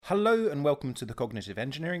Hello and welcome to the Cognitive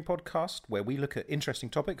Engineering Podcast, where we look at interesting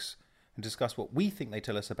topics and discuss what we think they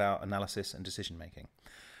tell us about analysis and decision making.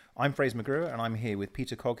 I'm Fraser McGrew and I'm here with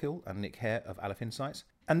Peter Coghill and Nick Hare of Aleph Insights.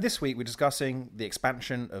 And this week we're discussing the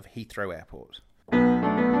expansion of Heathrow Airport.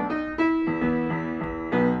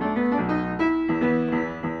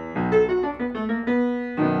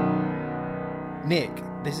 Nick,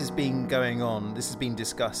 this has been going on, this has been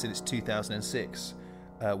discussed since 2006.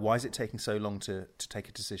 Why is it taking so long to take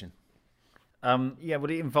a decision? Well,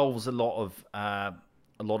 it involves a lot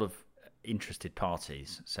of interested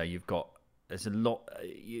parties. So there's a lot.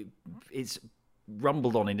 It's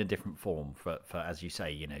rumbled on in a different form for as you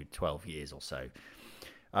say, 12 years or so.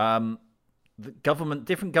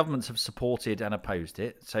 Different governments have supported and opposed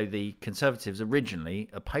it. So the Conservatives originally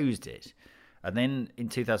opposed it, and then in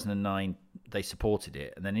 2009 they supported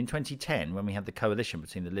it, and then in 2010 when we had the coalition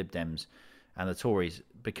between the Lib Dems and the Tories,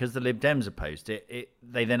 because the Lib Dems opposed it,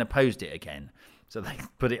 they then opposed it again. So they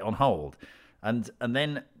put it on hold. And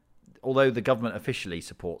then, although the government officially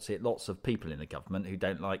supports it, lots of people in the government who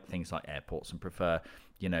don't like things like airports and prefer,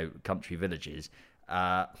 country villages,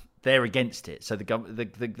 they're against it. So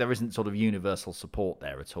there isn't sort of universal support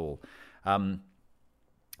there at all.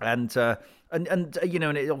 And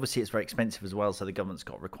obviously it's very expensive as well. So the government's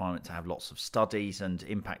got a requirement to have lots of studies and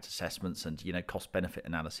impact assessments and cost benefit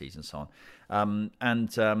analyses and so on.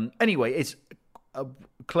 Anyway, it's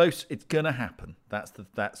close. It's going to happen. That's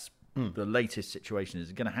the latest situation.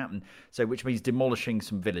 Is going to happen. So which means demolishing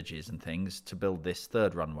some villages and things to build this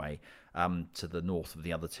third runway to the north of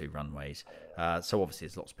the other two runways. So obviously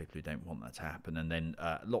there's lots of people who don't want that to happen, and then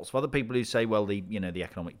lots of other people who say, well, the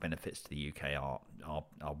economic benefits to the UK are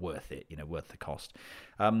worth it, worth the cost.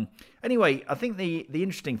 Anyway, I think the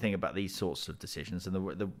interesting thing about these sorts of decisions,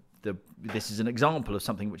 and this is an example of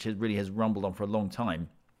something which really has rumbled on for a long time,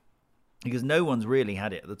 because no one's really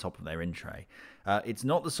had it at the top of their in tray. It's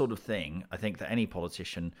not the sort of thing, I think, that any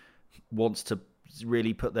politician wants to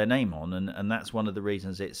really put their name on, and that's one of the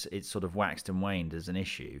reasons it's sort of waxed and waned as an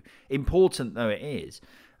issue, important though it is.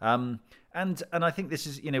 And I think this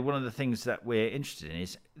is one of the things that we're interested in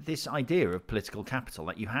is this idea of political capital.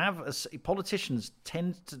 That you have politicians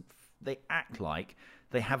they act like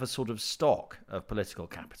they have a sort of stock of political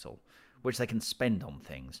capital which they can spend on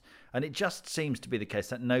things, and it just seems to be the case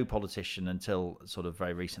that no politician until sort of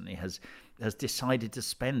very recently has decided to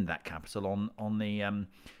spend that capital on the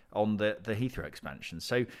Heathrow expansion.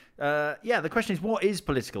 So the question is, what is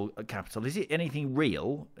political capital? Is it anything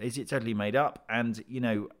real? Is it totally made up? And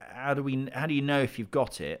how do you know if you've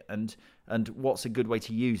got it, and what's a good way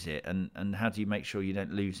to use it, and how do you make sure you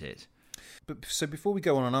don't lose it? But so before we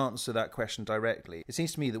go on and answer that question directly, it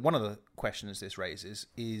seems to me that one of the questions this raises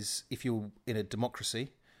is, if you're in a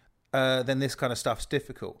democracy, then this kind of stuff's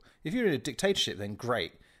difficult. If you're in a dictatorship, then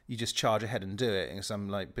great. You just charge ahead and do it,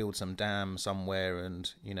 and build some dam somewhere,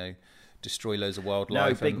 and destroy loads of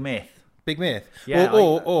wildlife. No, big myth. Big myth. Yeah,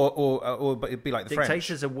 but it'd be like the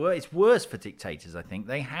dictators French. It's worse for dictators. I think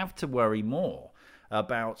they have to worry more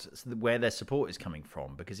about where their support is coming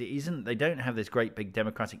from, because they don't have this great big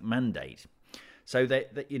democratic mandate. So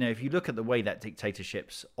that if you look at the way that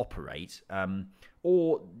dictatorships operate,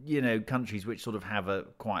 or countries which sort of have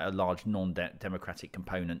quite a large non-democratic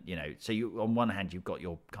component, so on one hand you've got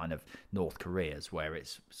your kind of North Koreas, where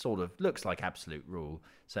it's sort of looks like absolute rule,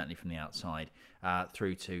 certainly from the outside,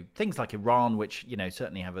 through to things like Iran, which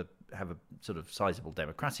certainly have a sort of sizable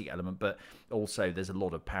democratic element, but also there's a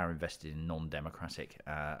lot of power invested in non-democratic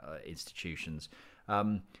institutions.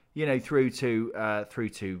 Through to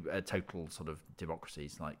total sort of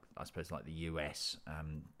democracies, like I suppose like the US.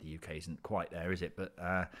 The UK isn't quite there, is it? But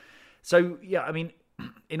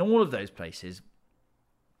in all of those places,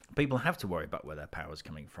 people have to worry about where their power is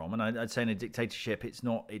coming from. And I'd say in a dictatorship,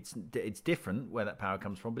 it's different where that power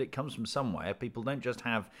comes from, but it comes from somewhere. People don't just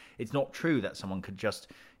have. It's not true that someone could just,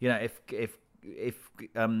 if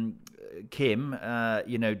Kim,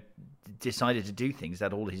 decided to do things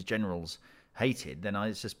that all his generals hated, then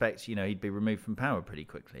I suspect he'd be removed from power pretty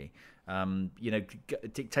quickly.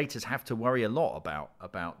 Dictators have to worry a lot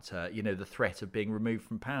about the threat of being removed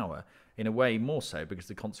from power, in a way more so because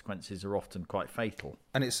the consequences are often quite fatal.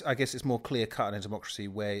 And I guess it's more clear cut in a democracy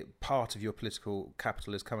where part of your political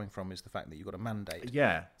capital is coming from is the fact that you've got a mandate.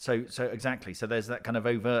 Yeah, so exactly. So there's that kind of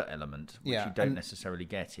overt element which you don't necessarily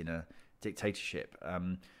get in a dictatorship.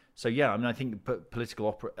 I think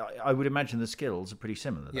I would imagine the skills are pretty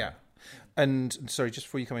similar. Though. Yeah. And sorry, just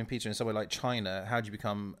before you come in, Peter, in somewhere like China, how do you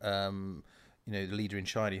become, the leader in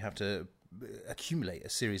China? You have to accumulate a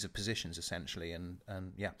series of positions, essentially. And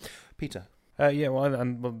Peter.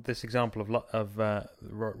 This example of the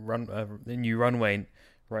new runway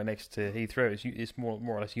right next to Heathrow. It's more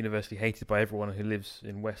or less universally hated by everyone who lives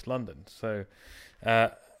in West London. So,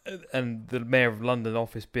 and the Mayor of London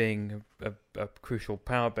office being a crucial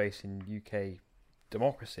power base in UK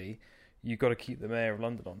democracy, you've got to keep the Mayor of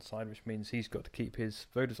London on side, which means he's got to keep his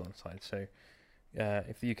voters on side. So,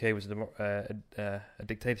 if the UK was a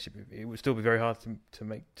dictatorship, it would still be very hard to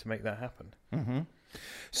make that happen. Mm-hmm.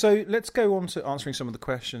 So let's go on to answering some of the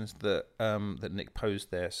questions that that Nick posed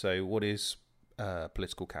there. So, what is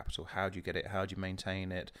political capital? How do you get it? How do you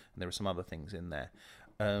maintain it? And there are some other things in there.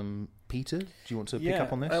 Peter, do you want to pick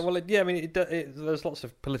up on this? There's lots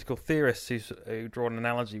of political theorists who draw an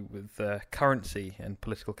analogy with currency and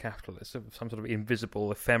political capital. It's some sort of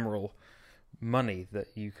invisible, ephemeral money that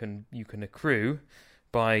you can accrue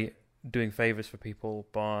by doing favours for people,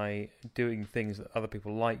 by doing things that other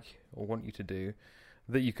people like or want you to do,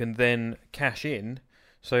 that you can then cash in.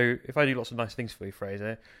 So if I do lots of nice things for you,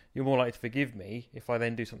 Fraser, you're more likely to forgive me if I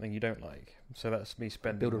then do something you don't like. So that's me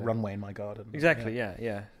spending... Build a runway in my garden. Exactly,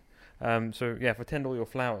 yeah. If I tend all your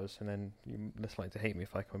flowers, and then you're less likely to hate me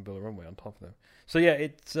if I come and build a runway on top of them. So yeah,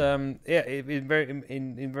 it's in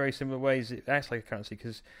very similar ways it acts like a currency,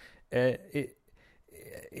 because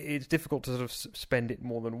it's difficult to sort of spend it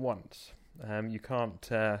more than once. You can't...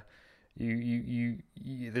 the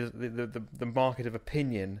market of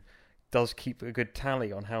opinion does keep a good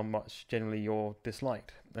tally on how much generally you're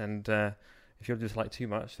disliked, and if you're disliked too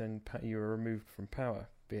much, then you are removed from power,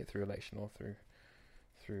 be it through election or through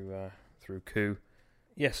coup.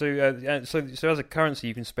 Yeah, so as a currency,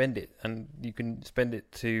 you can spend it, and you can spend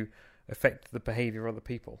it to affect the behaviour of other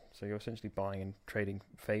people. So you're essentially buying and trading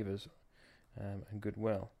favours and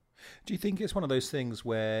goodwill. Do you think it's one of those things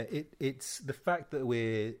where it's the fact that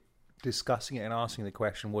we're discussing it and asking the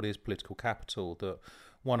question, what is political capital, that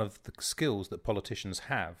one of the skills that politicians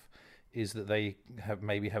have is that they have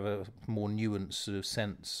a more nuanced sort of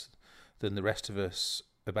sense than the rest of us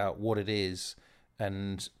about what it is,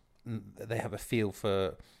 and they have a feel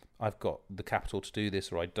for, I've got the capital to do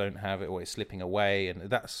this, or I don't have it, or it's slipping away. And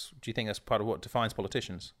do you think that's part of what defines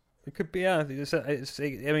politicians? It could be. Yeah,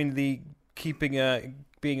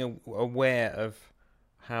 being aware of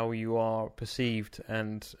how you are perceived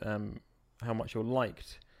and how much you're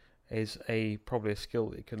liked is probably a skill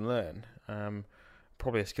that you can learn.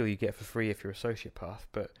 Probably a skill you get for free if you're a sociopath.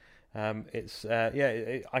 But I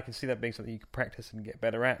can see that being something you can practice and get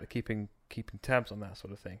better at, keeping tabs on that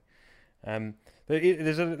sort of thing.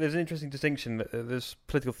 There's an interesting distinction. There's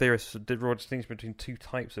political theorists draw a distinction between two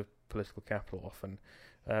types of political capital often.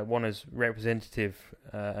 One is representative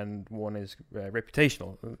and one is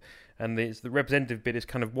reputational. And the representative bit is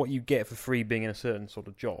kind of what you get for free being in a certain sort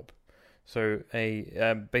of job. So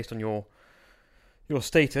based on your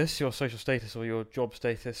status, your social status or your job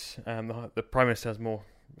status, the Prime Minister has more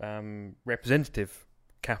representative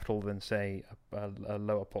capital than, say, a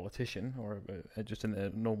lower politician or just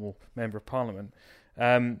a normal member of Parliament.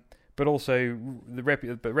 But also,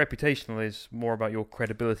 reputational is more about your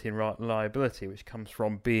credibility and reliability, which comes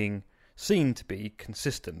from being seen to be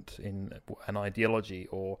consistent in an ideology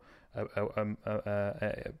or on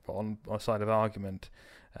a side of argument,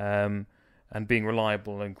 and being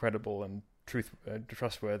reliable and credible and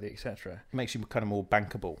trustworthy, etc. It makes you kind of more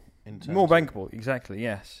bankable. More bankable, exactly.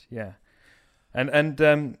 Yes, yeah. And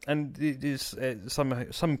it is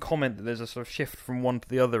some comment that there's a sort of shift from one to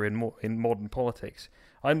the other in modern politics.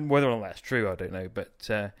 Whether or not that's true, I don't know. But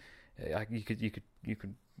you could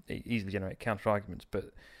easily generate counter arguments.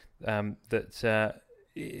 But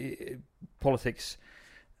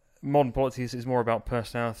modern politics is more about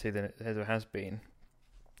personality than it ever has been.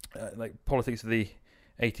 Like politics of the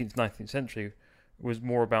 18th, 19th century was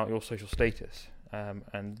more about your social status,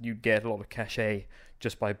 and you get a lot of cachet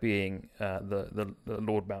just by being the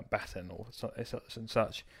Lord Mountbatten or such and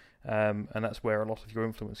such. And that's where a lot of your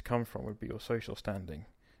influence come from, would be your social standing,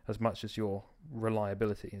 as much as your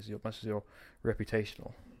reliability, as much as your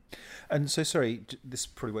reputational. And so, sorry, this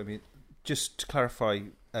probably won't be... Just to clarify,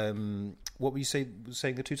 what were you saying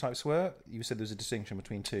the two types were? You said there's a distinction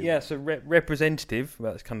between two. Yeah, so representative,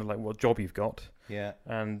 well, that's kind of like what job you've got. Yeah.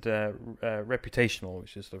 And reputational,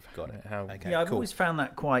 which is sort of how... Okay, I've always found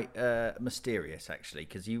that quite mysterious, actually,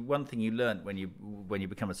 because one thing you learn when you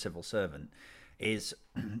become a civil servant is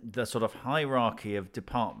the sort of hierarchy of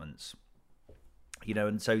departments,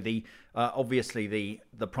 and so obviously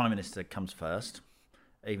the Prime Minister comes first,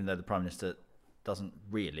 even though the Prime Minister doesn't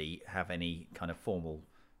really have any kind of formal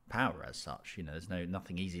power as such. There's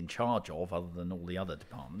nothing he's in charge of other than all the other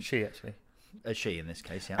departments. She in this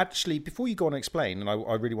case, yeah. Actually, before you go on and explain, and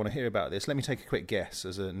I really want to hear about this, let me take a quick guess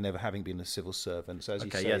as never having been a civil servant. So as you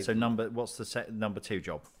say, So what's the number two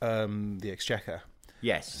job? The Exchequer.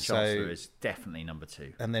 Yes, Chancellor is definitely number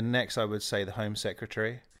 2. And then next, I would say the Home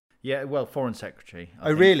Secretary. Yeah, well, Foreign Secretary. I Oh,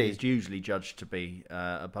 think really? Is usually judged to be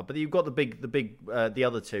above, but you've got the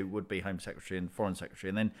other 2 would be Home Secretary and Foreign Secretary,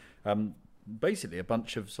 and then basically a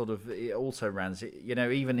bunch of sort of also rans.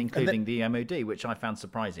 Even including the MOD, which I found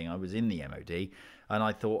surprising. I was in the MOD, and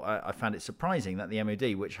I thought I found it surprising that the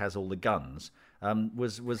MOD, which has all the guns,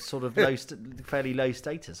 was sort of fairly low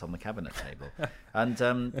status on the cabinet table, and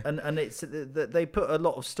it's they put a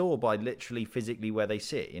lot of store by literally physically where they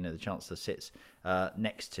sit. The Chancellor sits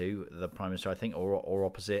next to the Prime Minister, I think, or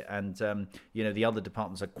opposite, and the other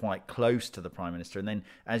departments are quite close to the Prime Minister. And then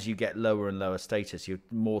as you get lower and lower status, you're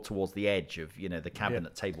more towards the edge of the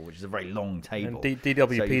cabinet table, which is a very long table. And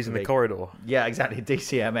DWP's in the corridor. Yeah, exactly.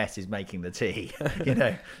 DCMS is making the tea,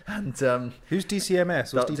 and Who's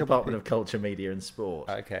DCMS? What's DWP? Department of Culture, Media and Sport.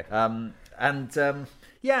 Okay. And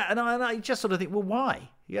I just sort of think, well, why?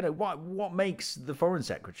 What makes the Foreign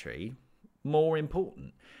Secretary more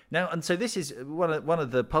important now? And so this is one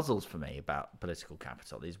of the puzzles for me about political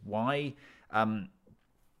capital is why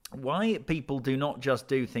people do not just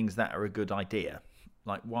do things that are a good idea,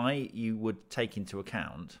 like why you would take into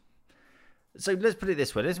account. So let's put it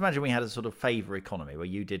this way: let's imagine we had a sort of favour economy where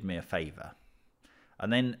you did me a favour,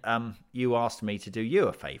 and then you asked me to do you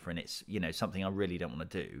a favour, and it's something I really don't want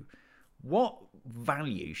to do. What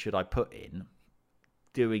value should I put in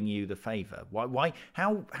doing you the favour? Why?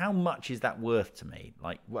 How much is that worth to me?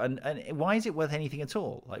 Like, and why is it worth anything at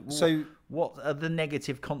all? Like, so what are the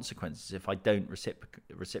negative consequences if I don't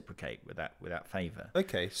reciprocate with that favour?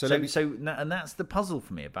 Okay, and that's the puzzle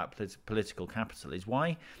for me about political capital is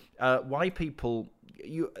why people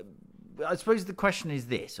I suppose the question is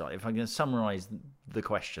this, right, if I'm going to summarise the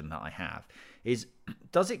question that I have, is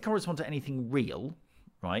does it correspond to anything real,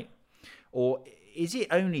 right? Or is it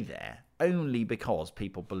only there only because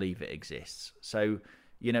people believe it exists? So,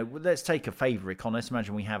 let's take a favour economy. Let's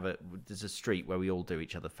imagine there's a street where we all do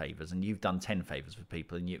each other favours, and you've done 10 favours for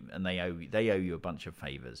people, and they owe you a bunch of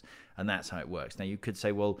favours, and that's how it works. Now, you could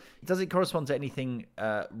say, well, does it correspond to anything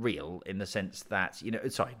real in the sense that,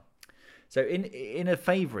 sorry. So in a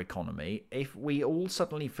favour economy, if we all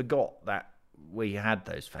suddenly forgot that we had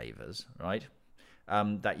those favours, right,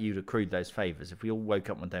 that you'd accrued those favours, if we all woke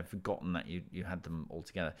up one day and forgotten that you had them all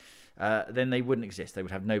together, then they wouldn't exist. They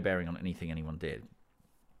would have no bearing on anything anyone did.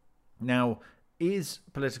 Now, is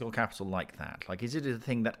political capital like that? Like, is it a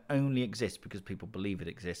thing that only exists because people believe it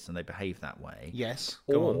exists and they behave that way? yes.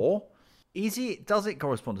 Or does it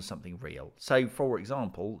correspond to something real? So, for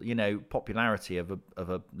example, popularity of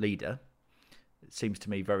a leader, it seems to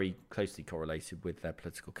me very closely correlated with their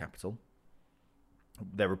political capital.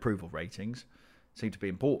 Their approval ratings seem to be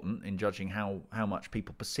important in judging how much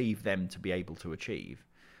people perceive them to be able to achieve.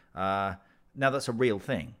 Now that's a real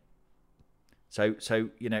thing. So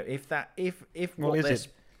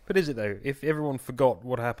But is it though? If everyone forgot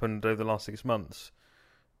what happened over the last 6 months,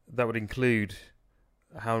 that would include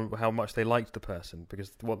how much they liked the person,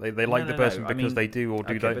 because they like the person because they do or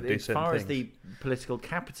don't do certain things. As far as the political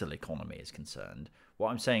capital economy is concerned, what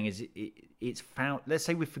I'm saying is it's found. Let's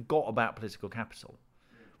say we forgot about political capital.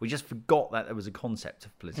 We just forgot that there was a concept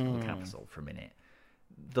of political capital for a minute.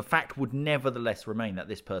 The fact would nevertheless remain that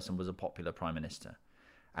this person was a popular prime minister,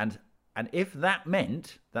 and if that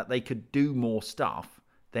meant that they could do more stuff,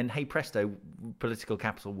 then hey presto, political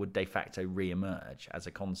capital would de facto re-emerge as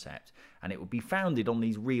a concept, and it would be founded on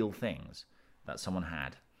these real things that someone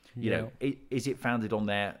had. Is it founded on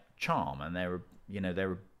their charm and their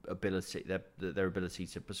ability, their ability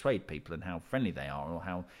to persuade people, and how friendly they are, or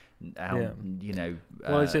how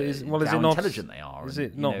intelligent they are? Is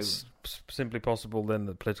it not simply possible then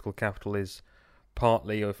that political capital is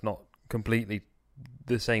partly, if not completely,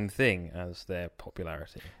 the same thing as their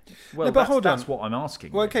popularity? Well, no, but that's what I'm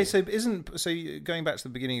asking. Well, okay, so going back to the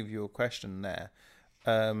beginning of your question there,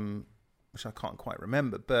 which I can't quite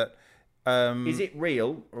remember, but is it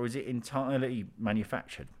real or is it entirely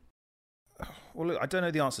manufactured? Well, look, I don't know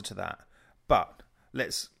the answer to that, but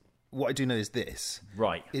what I do know is this: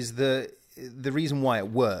 right, is the reason why it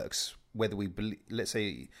works, whether we let's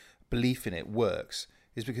say belief in it works,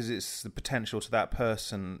 is because it's the potential to that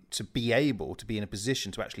person to be able to be in a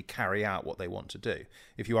position to actually carry out what they want to do.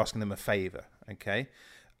 If you're asking them a favour, okay,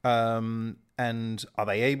 and are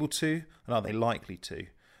they able to, and are they likely to,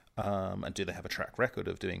 and do they have a track record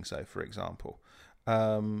of doing so, for example?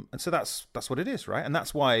 And so that's what it is, right? And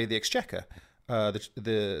that's why the Exchequer,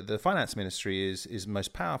 the finance ministry is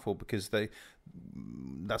most powerful, because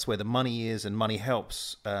that's where the money is, and money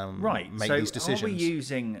helps make these decisions. Are we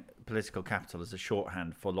using political capital as a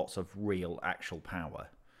shorthand for lots of real, actual power?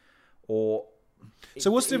 Or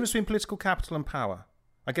so what's the difference between political capital and power?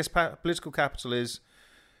 I guess political capital is.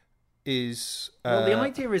 Well, the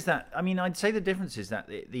idea is that, I mean, I'd say the difference is that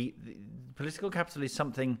the political capital is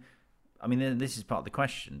something. I mean, this is part of the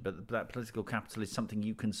question, but that political capital is something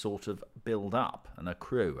you can sort of build up and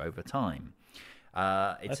accrue over time.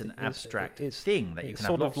 It's an abstract thing that you can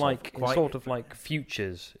have lots of. It's sort of like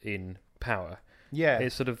futures in power. Yeah,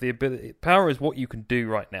 it's sort of the ability. Power is what you can do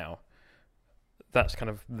right now. That's kind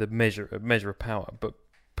of the measure of power. But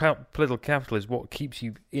political capital is what keeps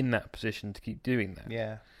you in that position to keep doing that.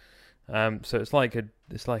 Yeah. So it's like a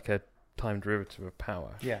time derivative of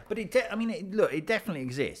power. Yeah. But it definitely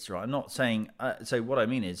exists, right? I'm not saying. So what I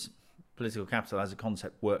mean is, political capital as a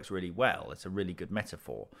concept works really well. It's a really good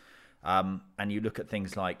metaphor. And you look at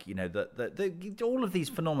things like, all of these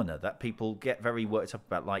phenomena that people get very worked up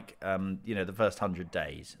about, like, the first 100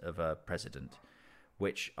 days of a president,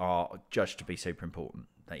 which are judged to be super important.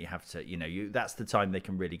 That you have to, that's the time they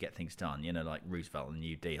can really get things done, like Roosevelt and the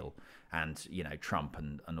New Deal and, Trump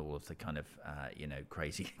and all of the kind of,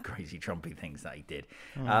 crazy Trumpy things that he did,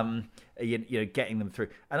 getting them through.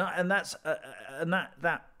 And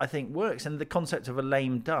that I think works. And the concept of a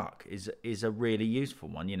lame duck is a really useful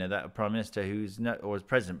one, that a prime minister or as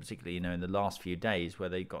president, particularly, in the last few days where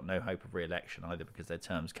they've got no hope of re-election, either because their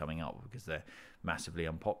term's coming up or because they're massively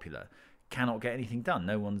unpopular, cannot get anything done.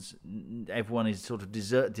 Everyone is sort of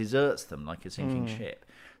deserts them like a sinking ship.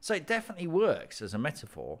 So it definitely works as a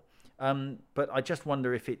metaphor. But I just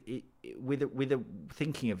wonder if with a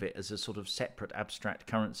thinking of it as a sort of separate abstract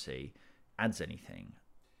currency adds anything.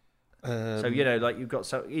 So like you've got.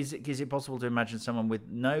 So is it possible to imagine someone with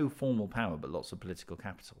no formal power but lots of political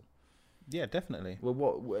capital? Yeah, definitely.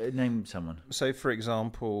 Well, name someone. So, for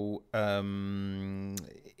example, I'd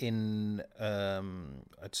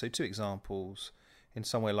say two examples. In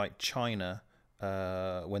somewhere like China,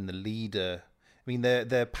 when the leader,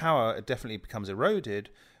 their power definitely becomes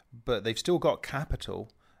eroded, but they've still got capital.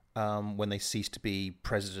 When they cease to be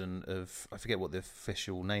president of, I forget what the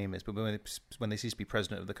official name is, but when they cease to be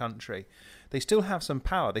president of the country, they still have some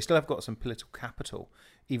power. They still have got some political capital,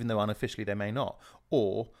 even though unofficially they may not.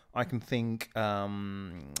 Or I can think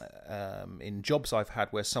in jobs I've had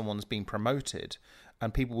where someone's been promoted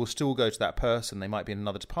and people will still go to that person. They might be in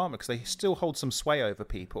another department because they still hold some sway over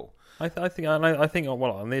people. I think,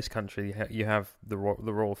 well, in this country, you have the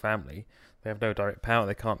royal family. They have no direct power.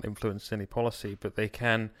 They can't influence any policy, but they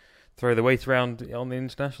can throw the weight around on the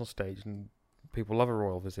international stage, and people love a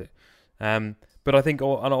royal visit. But I think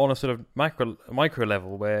on a sort of micro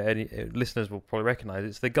level, where any listeners will probably recognise,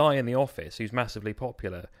 it's the guy in the office who's massively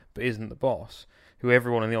popular but isn't the boss, who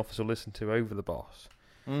everyone in the office will listen to over the boss.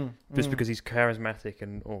 Just because he's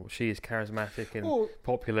charismatic or she is charismatic and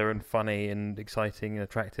popular and funny and exciting and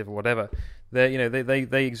attractive or whatever. They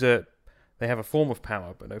have a form of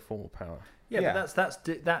power but no formal power. Yeah. But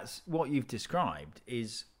that's what you've described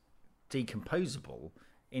is decomposable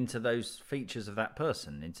into those features of that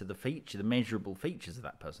person, into the measurable features of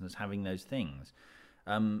that person as having those things.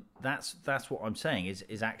 That's what I'm saying. Is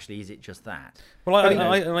it just that? Well, I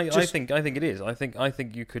think it is. I think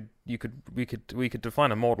we could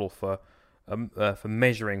define a model for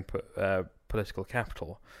measuring political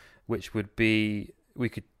capital, which would be we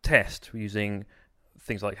could test using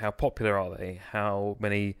things like how popular are they, how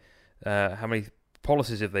many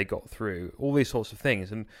policies have they got through, all these sorts of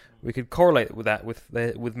things, and we could correlate with that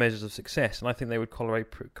with measures of success, and I think they would correlate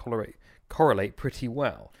pretty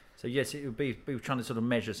well. So yes, it would be trying to sort of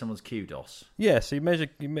measure someone's kudos. Yeah, so you measure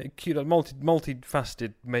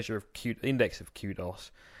multifaceted measure of index of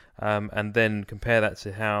kudos, and then compare that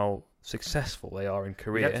to how successful they are in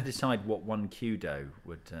career. You have to decide what one kudo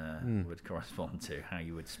would correspond to, how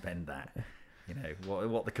you would spend that.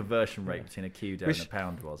 What the conversion rate between a kudo and a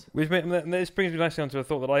pound was. This brings me nicely onto a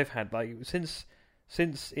thought that I've had. Like since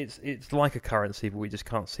it's like a currency, but we just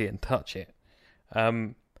can't see it and touch it.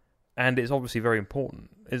 And it's obviously very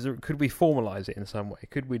important. Could we formalise it in some way?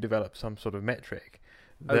 Could we develop some sort of metric?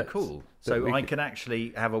 Cool. So I can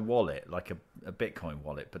actually have a wallet, like a Bitcoin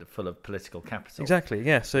wallet, but full of political capital. Exactly.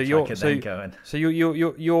 Yeah. So you're paying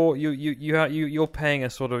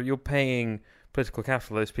political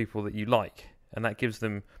capital to those people that you like, and that gives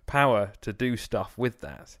them power to do stuff with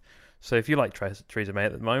that. So if you like Theresa May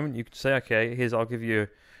at the moment, you could say, okay, I'll give you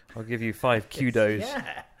 5 kudos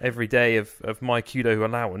every day of my kudo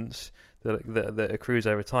allowance that accrues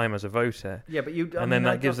over time as a voter. Yeah, but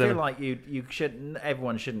I feel like you should.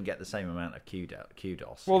 Everyone shouldn't get the same amount of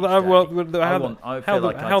kudos. How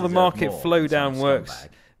the market flow down works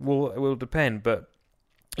will depend. But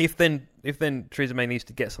if then Theresa May needs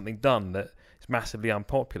to get something done that is massively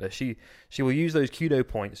unpopular, she will use those kudo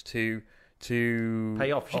points to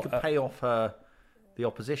pay off. She could pay off the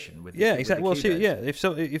opposition. With exactly. Well, kudos.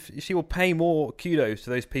 if she will pay more kudos to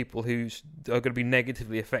those people who are going to be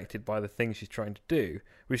negatively affected by the things she's trying to do,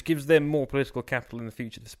 which gives them more political capital in the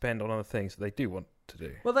future to spend on other things that they do want to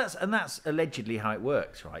do. Well, that's allegedly how it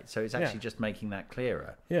works, right? So it's actually just making that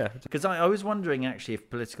clearer. Yeah. Because I was wondering actually if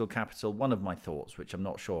political capital. One of my thoughts, which I'm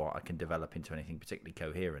not sure I can develop into anything particularly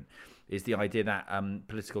coherent, is the idea that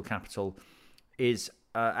political capital is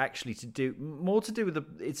actually to do with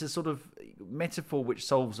it's a sort of metaphor which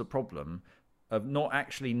solves a problem of not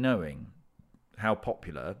actually knowing how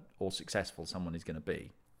popular or successful someone is going to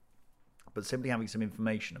be, but simply having some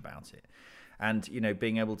information about it, and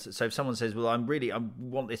being able to. So if someone says, "Well, I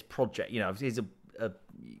want this project," here's a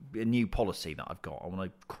new policy that I've got. I want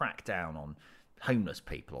to crack down on homeless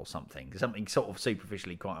people or something sort of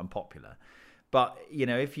superficially quite unpopular. But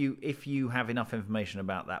if you have enough information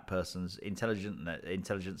about that person's intelligence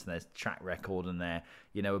and their track record and their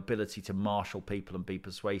ability to marshal people and be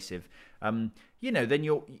persuasive, then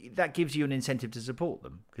that gives you an incentive to support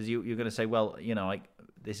them, because you're going to say, well,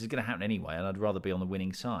 this is going to happen anyway, and I'd rather be on the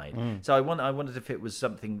winning side. So I wondered if it was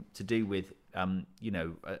something to do with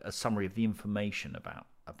a summary of the information about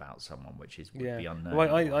someone, which would be unknown.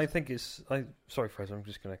 Well, I think it's. Sorry, Fraser.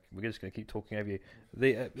 We're just gonna keep talking over you.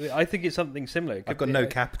 I think it's something similar. I've got no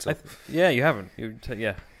capital. You haven't.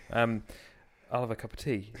 I'll have a cup of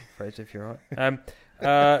tea, Fraser, if you're all right.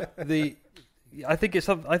 I think it's.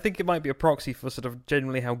 I think it might be a proxy for sort of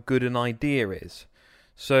generally how good an idea is.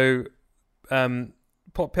 So,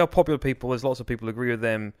 popular people. There's lots of people who agree with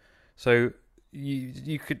them. So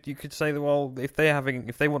you could say that, well, if they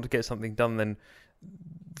want to get something done, then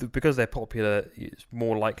because they're popular, it's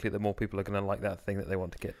more likely that more people are going to like that thing that they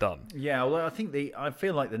want to get done. Yeah, well, I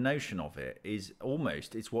feel like the notion of it is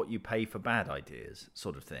almost it's what you pay for bad ideas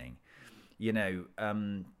sort of thing. You're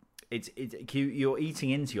eating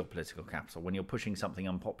into your political capital when you're pushing something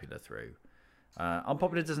unpopular through.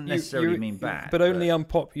 Unpopular doesn't necessarily mean bad, but only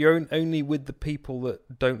you're only with the people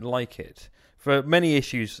that don't like it. For many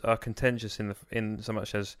issues are contentious in so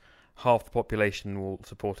much as half the population will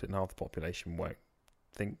support it and half the population won't.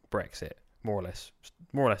 Think Brexit, more or less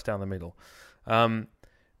down the middle. So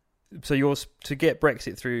to get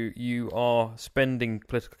Brexit through, you are spending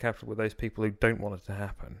political capital with those people who don't want it to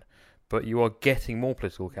happen, but you are getting more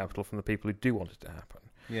political capital from the people who do want it to happen.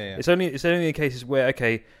 Yeah. Hmm. It's only in cases where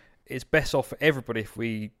it's best off for everybody if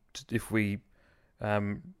we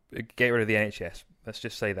get rid of the NHS. Let's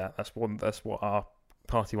just say that that's what our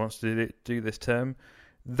party wants to do this term.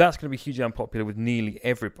 That's going to be hugely unpopular with nearly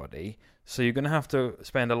everybody. So you're going to have to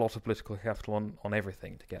spend a lot of political capital on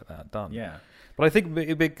everything to get that done. Yeah. But I think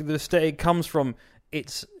it comes from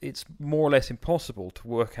it's more or less impossible to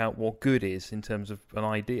work out what good is in terms of an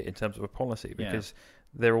idea, in terms of a policy, because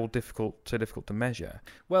they're all difficult to measure.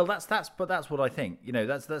 Well, that's what I think.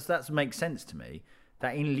 That makes sense to me.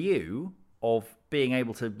 That in lieu of being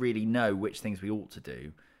able to really know which things we ought to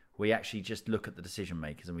do, we actually just look at the decision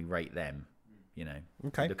makers and we rate them.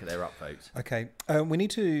 Okay. Look at their upvotes. Okay, we need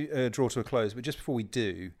to draw to a close, but just before we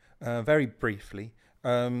do, very briefly,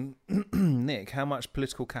 Nick, how much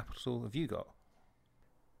political capital have you got?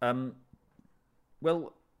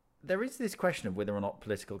 Well, there is this question of whether or not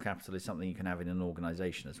political capital is something you can have in an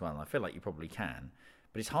organisation as well. And I feel like you probably can,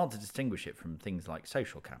 but it's hard to distinguish it from things like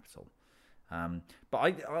social capital. But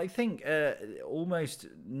I think almost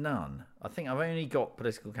none. I think I've only got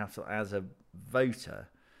political capital as a voter.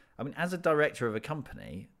 I mean, as a director of a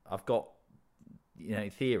company, I've got,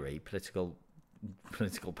 theory, political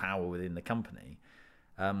power within the company.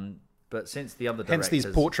 But since the other directors... Hence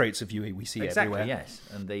these portraits of you we see everywhere. Exactly, yes.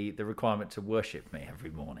 And the requirement to worship me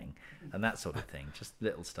every morning and that sort of thing. Just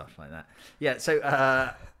little stuff like that. Yeah, so...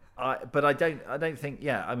 but I don't think...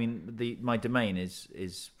 Yeah, I mean, my domain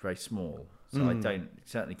is very small. So I don't...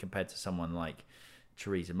 Certainly compared to someone like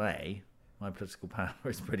Theresa May... My political power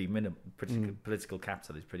is pretty minimal. Political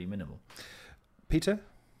capital is pretty minimal. Peter?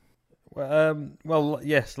 Well,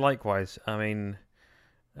 yes, likewise. I mean,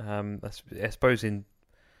 I suppose in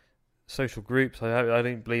social groups, I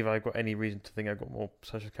don't believe I've got any reason to think I've got more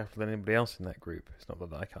social capital than anybody else in that group. It's not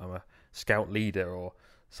that I'm a scout leader or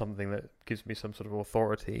something that gives me some sort of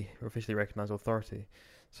authority, or officially recognised authority.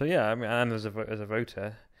 So yeah, I mean, and as a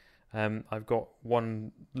voter, I've got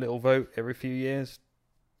one little vote every few years.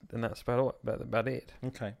 And that's about it.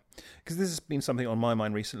 Okay. Because this has been something on my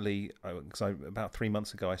mind recently. Because about 3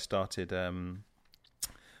 months ago, I started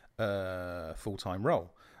a full-time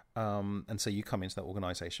role. And so you come into that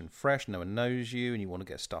organisation fresh, no one knows you, and you want to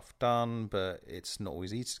get stuff done, but it's not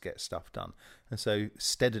always easy to get stuff done. And so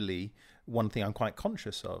steadily, one thing I'm quite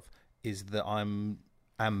conscious of is that I'm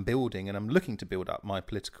am building and I'm looking to build up my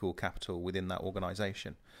political capital within that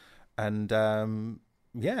organisation. And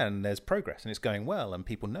and there's progress and it's going well and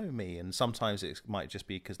people know me, and sometimes it might just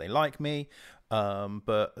be because they like me,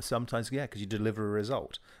 but sometimes because you deliver a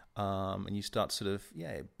result, and you start to sort of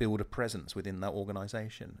build a presence within that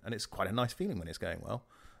organisation, and it's quite a nice feeling when it's going well.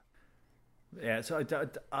 Yeah, so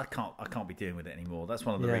I can't be dealing with it anymore. That's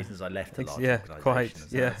one of the reasons I left a large organisation. Quite.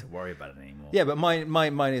 I don't have to worry about it anymore. Yeah, but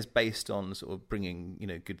mine is based on sort of bringing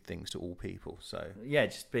good things to all people. So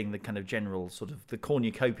just being the kind of general sort of the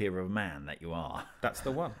cornucopia of man that you are. That's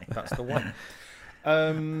the one. That's the one.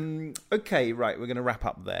 Okay, right. We're going to wrap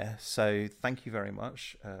up there. So thank you very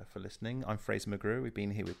much for listening. I'm Fraser McGrew. We've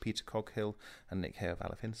been here with Peter Coghill and Nick Hay of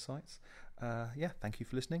Aleph Insights. Thank you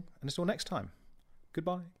for listening, and until next time.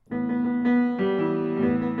 Goodbye.